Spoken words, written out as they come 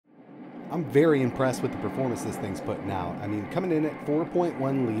I'm very impressed with the performance this thing's putting out. I mean, coming in at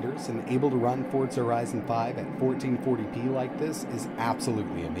 4.1 liters and able to run Forza Horizon 5 at 1440p like this is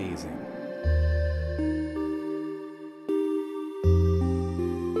absolutely amazing.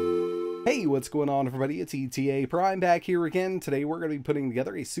 Hey, what's going on everybody? It's etaprime back here again. Today we're going to be putting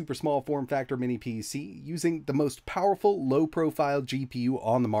together a super small form factor mini PC using the most powerful low profile GPU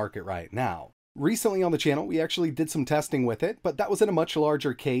on the market right now. Recently on the channel, we actually did some testing with it, but that was in a much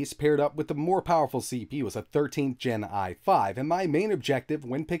larger case paired up with the more powerful CPU as a 13th gen i5. And my main objective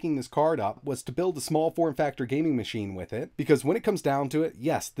when picking this card up was to build a small form factor gaming machine with it, because when it comes down to it,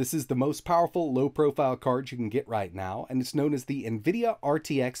 yes, this is the most powerful low profile card you can get right now, and it's known as the Nvidia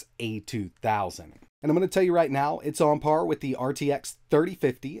RTX A2000. And I'm going to tell you right now, it's on par with the RTX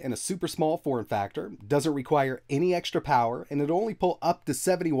 3050 in a super small form factor, doesn't require any extra power, and it'll only pull up to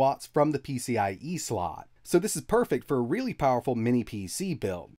 70 watts from the PCIe slot. So this is perfect for a really powerful mini PC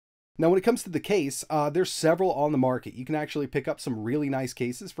build. Now when it comes to the case, there's several on the market. You can actually pick up some really nice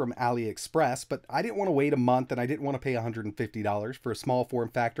cases from AliExpress, but I didn't want to wait a month and I didn't want to pay $150 for a small form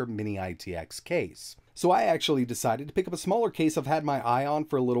factor mini ITX case. So I actually decided to pick up a smaller case I've had my eye on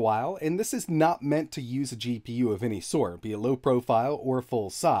for a little while, and this is not meant to use a GPU of any sort, be it low profile or full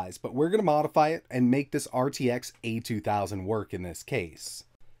size, but we're going to modify it and make this RTX A2000 work in this case.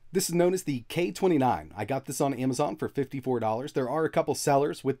 This is known as the K29. I got this on Amazon for $54. There are a couple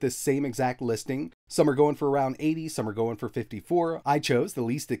sellers with this same exact listing. Some are going for around $80, some are going for $54. I chose the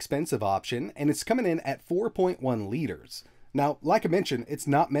least expensive option, and it's coming in at 4.1 liters. Now, like I mentioned, it's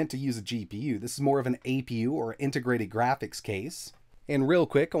not meant to use a GPU. This is more of an APU or integrated graphics case. And real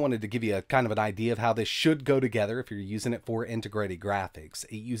quick, I wanted to give you a kind of an idea of how this should go together if you're using it for integrated graphics.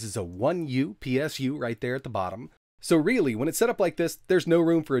 It uses a 1U PSU right there at the bottom. So really, when it's set up like this, there's no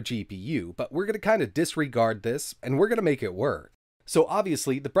room for a GPU, but we're going to kind of disregard this and we're going to make it work. So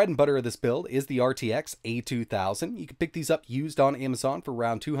obviously, the bread and butter of this build is the RTX A2000. You can pick these up used on Amazon for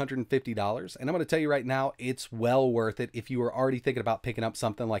around $250. And I'm going to tell you right now, it's well worth it if you are already thinking about picking up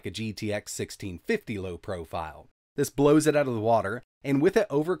something like a GTX 1650 low profile. This blows it out of the water, and with it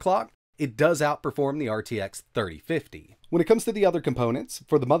overclocked, it does outperform the RTX 3050. When it comes to the other components,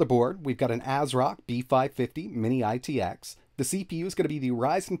 for the motherboard, we've got an ASRock B550 Mini ITX. The CPU is going to be the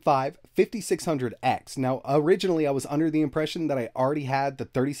Ryzen 5 5600X. Now, originally I was under the impression that I already had the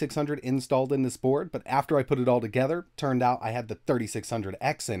 3600 installed in this board, but after I put it all together, turned out I had the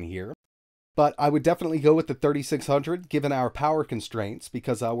 3600X in here. But I would definitely go with the 3600 given our power constraints,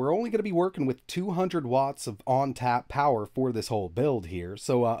 because we're only going to be working with 200 watts of on-tap power for this whole build here.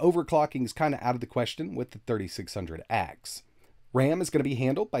 So overclocking is kind of out of the question with the 3600X. RAM is going to be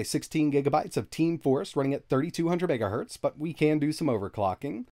handled by 16 gigabytes of Team Force running at 3200 megahertz, but we can do some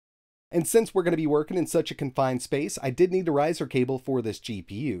overclocking. And since we're going to be working in such a confined space, I did need a riser cable for this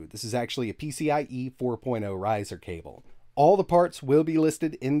GPU. This is actually a PCIe 4.0 riser cable. All the parts will be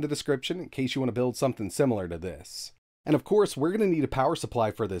listed in the description in case you want to build something similar to this. And of course, we're going to need a power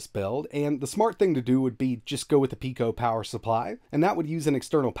supply for this build, and the smart thing to do would be just go with a Pico power supply, and that would use an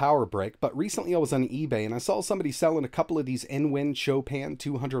external power brick. But recently I was on eBay and I saw somebody selling a couple of these Inwin Chopin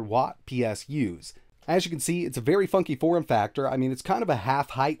 200 watt PSUs. As you can see, it's a very funky form factor. I mean, it's kind of a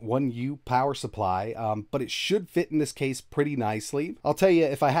half-height 1U power supply, but it should fit in this case pretty nicely. I'll tell you,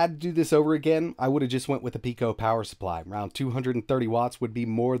 if I had to do this over again, I would have just went with a Pico power supply. Around 230 watts would be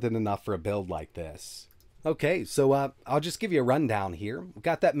more than enough for a build like this. Okay, so I'll just give you a rundown here. We've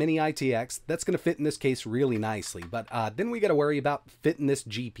got that mini ITX. That's going to fit in this case really nicely, but then we got to worry about fitting this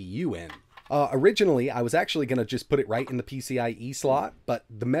GPU in. Originally, I was actually going to just put it right in the PCIe slot, but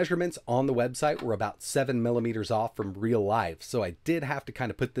the measurements on the website were about 7 millimeters off from real life, so I did have to kind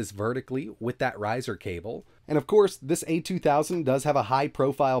of put this vertically with that riser cable. And of course, this A2000 does have a high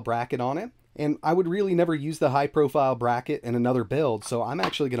profile bracket on it, and I would really never use the high profile bracket in another build, so I'm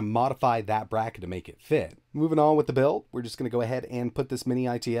actually going to modify that bracket to make it fit. Moving on with the build, we're just going to go ahead and put this mini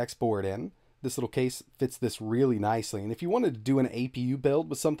ITX board in. This little case fits this really nicely, and if you wanted to do an APU build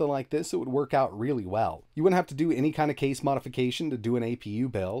with something like this, it would work out really well. You wouldn't have to do any kind of case modification to do an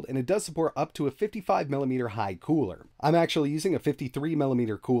APU build, and it does support up to a 55mm high cooler. I'm actually using a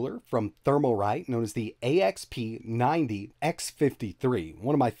 53mm cooler from Thermalright, known as the AXP90X53,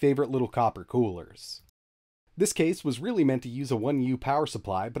 one of my favorite little copper coolers. This case was really meant to use a 1U power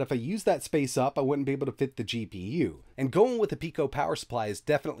supply, but if I use that space up, I wouldn't be able to fit the GPU. And going with a Pico power supply is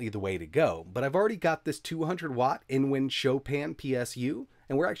definitely the way to go, but I've already got this 200 watt Inwin Chopin PSU,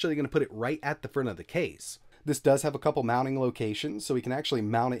 and we're actually going to put it right at the front of the case. This does have a couple mounting locations, so we can actually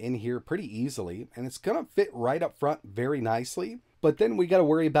mount it in here pretty easily, and it's going to fit right up front very nicely. But then we got to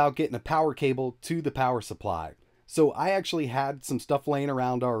worry about getting a power cable to the power supply. So I actually had some stuff laying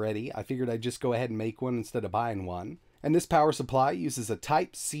around already. I figured I'd just go ahead and make one instead of buying one. And this power supply uses a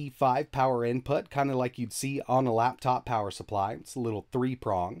Type C5 power input, kind of like you'd see on a laptop power supply. It's a little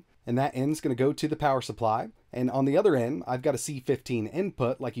 3-prong. And that end's going to go to the power supply. And on the other end, I've got a C15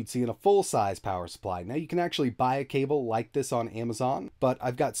 input like you'd see in a full-size power supply. Now you can actually buy a cable like this on Amazon, but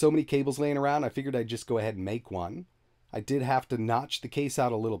I've got so many cables laying around, I figured I'd just go ahead and make one. I did have to notch the case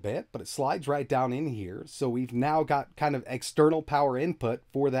out a little bit, but it slides right down in here. So we've now got kind of external power input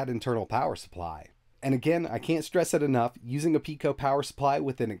for that internal power supply. And again, I can't stress it enough, using a Pico power supply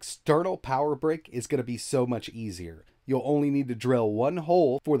with an external power brick is going to be so much easier. You'll only need to drill one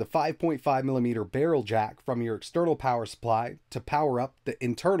hole for the 5.5mm barrel jack from your external power supply to power up the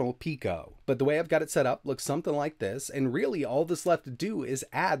internal Pico. But the way I've got it set up looks something like this, and really all that's left to do is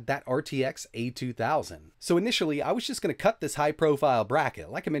add that RTX A2000. So initially I was just going to cut this high profile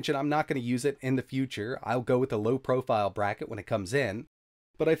bracket. Like I mentioned, I'm not going to use it in the future. I'll go with a low profile bracket when it comes in.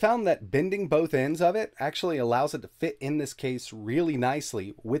 But I found that bending both ends of it actually allows it to fit in this case really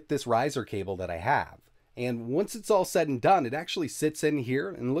nicely with this riser cable that I have. And once it's all said and done, it actually sits in here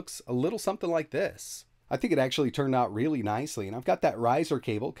and looks a little something like this. I think it actually turned out really nicely, and I've got that riser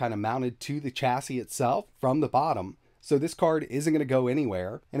cable kind of mounted to the chassis itself from the bottom, so this card isn't going to go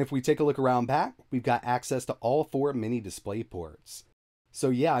anywhere. And if we take a look around back, we've got access to all 4 mini display ports. So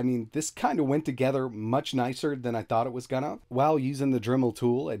yeah, I mean, this kind of went together much nicer than I thought it was gonna. While using the Dremel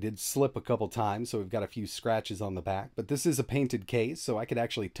tool, I did slip a couple times, so we've got a few scratches on the back, but this is a painted case, so I could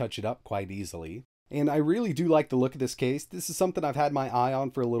actually touch it up quite easily. And I really do like the look of this case. This is something I've had my eye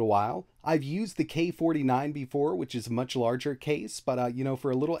on for a little while. I've used the K49 before, which is a much larger case, but you know, for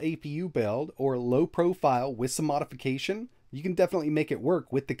a little APU build or low profile with some modification, you can definitely make it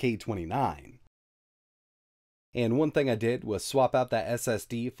work with the K29. And one thing I did was swap out that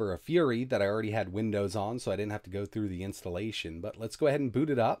SSD for a Fury that I already had Windows on, so I didn't have to go through the installation. But let's go ahead and boot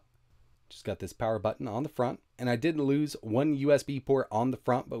it up. Just got this power button on the front, and I did lose one USB port on the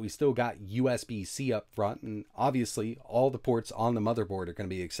front, but we still got USB-C up front, and obviously all the ports on the motherboard are going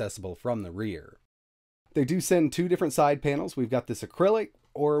to be accessible from the rear. They do send 2 different side panels. We've got this acrylic,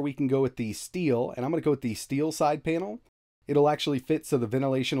 or we can go with the steel, and I'm going to go with the steel side panel. It'll actually fit so the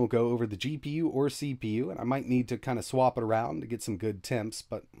ventilation will go over the GPU or CPU, and I might need to kind of swap it around to get some good temps,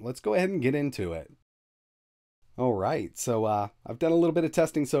 but let's go ahead and get into it. Alright, so I've done a little bit of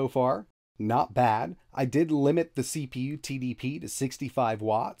testing so far. Not bad. I did limit the CPU TDP to 65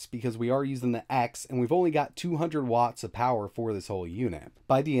 watts because we are using the X and we've only got 200 watts of power for this whole unit.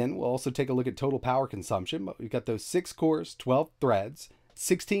 By the end, we'll also take a look at total power consumption, but we've got those 6 cores, 12 threads,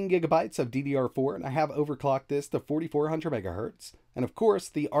 16 gigabytes of DDR4, and I have overclocked this to 4400 megahertz, and of course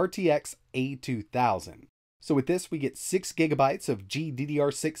the RTX A2000. So with this, we get 6 gigabytes of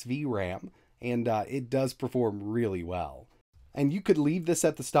GDDR6 VRAM, and it does perform really well. And you could leave this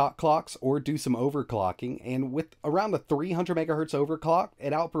at the stock clocks or do some overclocking, and with around a 300 megahertz overclock,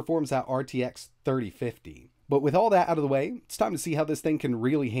 it outperforms that RTX 3050. But with all that out of the way, it's time to see how this thing can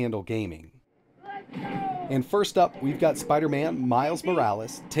really handle gaming. And first up, we've got Spiderman Miles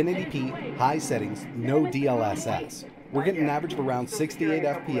Morales, 1080p, high settings, no DLSS. We're getting an average of around 68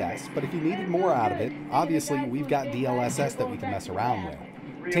 FPS, but if you needed more out of it, obviously we've got DLSS that we can mess around with.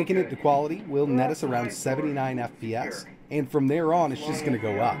 Taking it to quality will net us around 79 FPS, and from there on it's just going to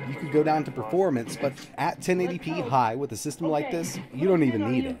go up. You could go down to performance, but at 1080p high with a system like this, you don't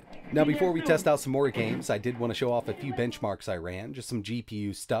even need it. Now before we test out some more games, I did want to show off a few benchmarks I ran, just some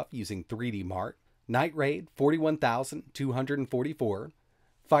GPU stuff using 3D Mark. Night Raid 41,244,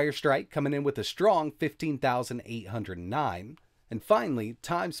 Fire Strike coming in with a strong 15,809, and finally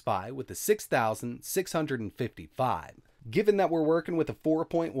Time Spy with a 6,655. Given that we're working with a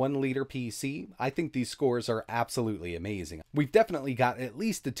 4.1 liter PC, I think these scores are absolutely amazing. We've definitely got at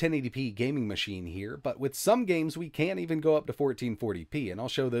least a 1080p gaming machine here, but with some games we can't even go up to 1440p, and I'll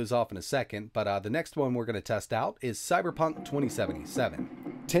show those off in a second, but the next one we're going to test out is Cyberpunk 2077.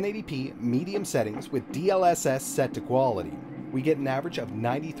 1080p medium settings with DLSS set to quality. We get an average of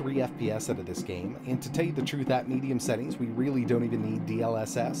 93 FPS out of this game, and to tell you the truth, at medium settings, we really don't even need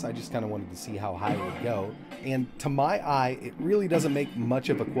DLSS. I just kind of wanted to see how high it would go, and to my eye, it really doesn't make much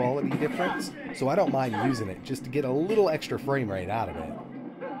of a quality difference, so I don't mind using it just to get a little extra frame rate out of it.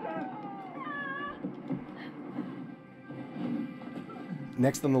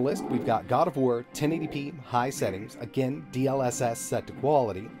 Next on the list, we've got God of War 1080p high settings, again DLSS set to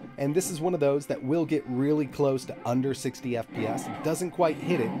quality, and this is one of those that will get really close to under 60 FPS. It doesn't quite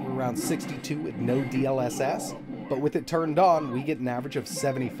hit it, we're around 62 with no DLSS, but with it turned on, we get an average of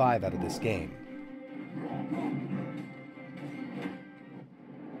 75 out of this game.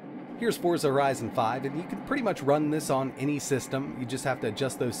 Here's Forza Horizon 5, and you can pretty much run this on any system. You just have to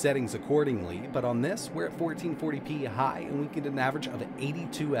adjust those settings accordingly. But on this, we're at 1440p high, and we get an average of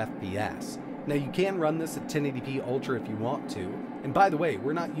 82 FPS. Now you can run this at 1080p Ultra if you want to. And by the way,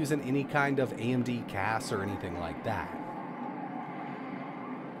 we're not using any kind of AMD CAS or anything like that.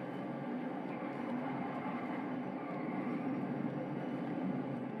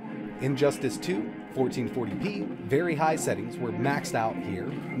 Injustice 2, 1440p, very high settings, were maxed out here.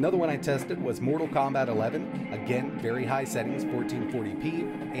 Another one I tested was Mortal Kombat 11, again, very high settings,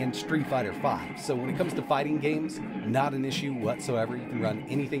 1440p, and Street Fighter 5. So when it comes to fighting games, not an issue whatsoever. You can run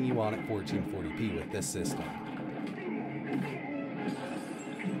anything you want at 1440p with this system.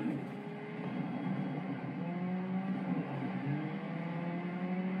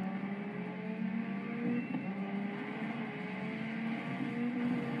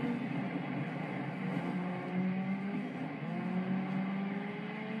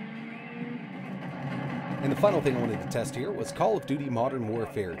 And the final thing I wanted to test here was Call of Duty Modern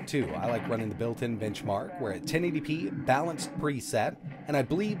Warfare 2. I like running the built-in benchmark. We're at 1080p balanced preset, and I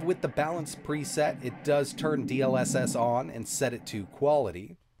believe with the balanced preset it does turn DLSS on and set it to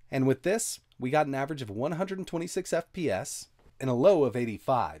quality. And with this, we got an average of 126 FPS and a low of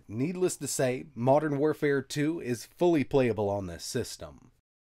 85. Needless to say, Modern Warfare 2 is fully playable on this system.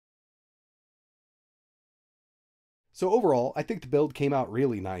 So overall, I think the build came out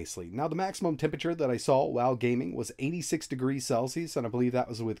really nicely. Now the maximum temperature that I saw while gaming was 86 degrees Celsius, and I believe that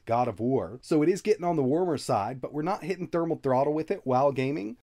was with God of War. So it is getting on the warmer side, but we're not hitting thermal throttle with it while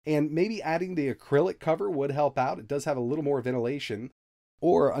gaming. And maybe adding the acrylic cover would help out. It does have a little more ventilation.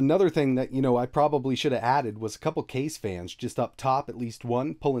 Or another thing that, I probably should have added was a couple case fans just up top, at least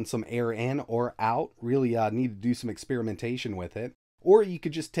one, pulling some air in or out. Really need to do some experimentation with it. Or you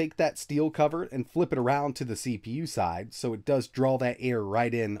could just take that steel cover and flip it around to the CPU side so it does draw that air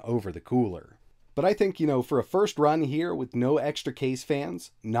right in over the cooler. But I think, for a first run here with no extra case fans,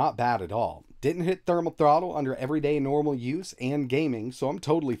 not bad at all. Didn't hit thermal throttle under everyday normal use and gaming, so I'm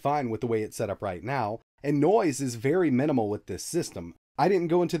totally fine with the way it's set up right now. And noise is very minimal with this system. I didn't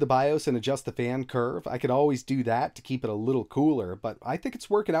go into the BIOS and adjust the fan curve. I could always do that to keep it a little cooler, but I think it's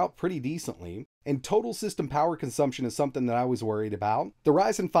working out pretty decently. And total system power consumption is something that I was worried about. The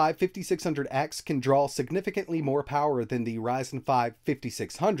Ryzen 5 5600X can draw significantly more power than the Ryzen 5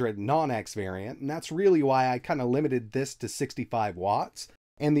 5600 non-X variant, and that's really why I kind of limited this to 65 watts.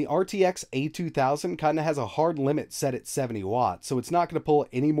 And the RTX A2000 kind of has a hard limit set at 70 watts, so it's not going to pull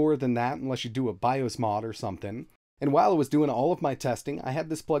any more than that unless you do a BIOS mod or something. And while I was doing all of my testing, I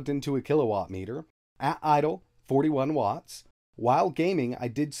had this plugged into a kilowatt meter. At idle, 41 watts. While gaming, I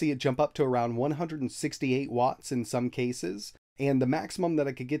did see it jump up to around 168 watts in some cases. And the maximum that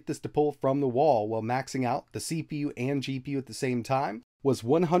I could get this to pull from the wall while maxing out the CPU and GPU at the same time was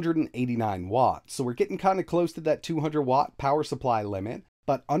 189 watts. So we're getting kind of close to that 200 watt power supply limit.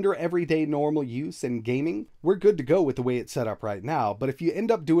 But under everyday normal use and gaming, we're good to go with the way it's set up right now. But if you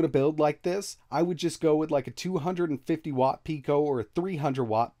end up doing a build like this, I would just go with like a 250 watt Pico or a 300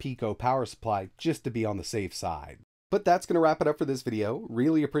 watt Pico power supply just to be on the safe side. But that's going to wrap it up for this video.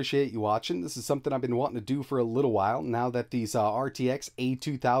 Really appreciate you watching. This is something I've been wanting to do for a little while now that these RTX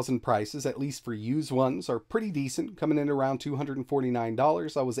A2000 prices, at least for used ones, are pretty decent, coming in around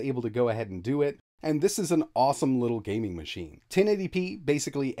 $249. I was able to go ahead and do it. And this is an awesome little gaming machine. 1080p,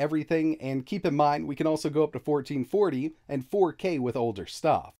 basically everything, and keep in mind we can also go up to 1440 and 4K with older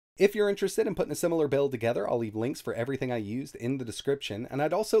stuff. If you're interested in putting a similar build together, I'll leave links for everything I used in the description, and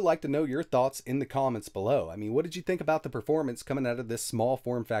I'd also like to know your thoughts in the comments below. I mean, what did you think about the performance coming out of this small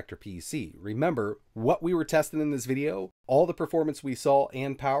form factor PC? Remember, what we were testing in this video, all the performance we saw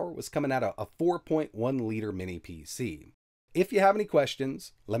and power was coming out of a 4.1 liter mini PC. If you have any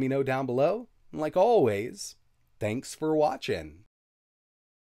questions, let me know down below. And like always, thanks for watching.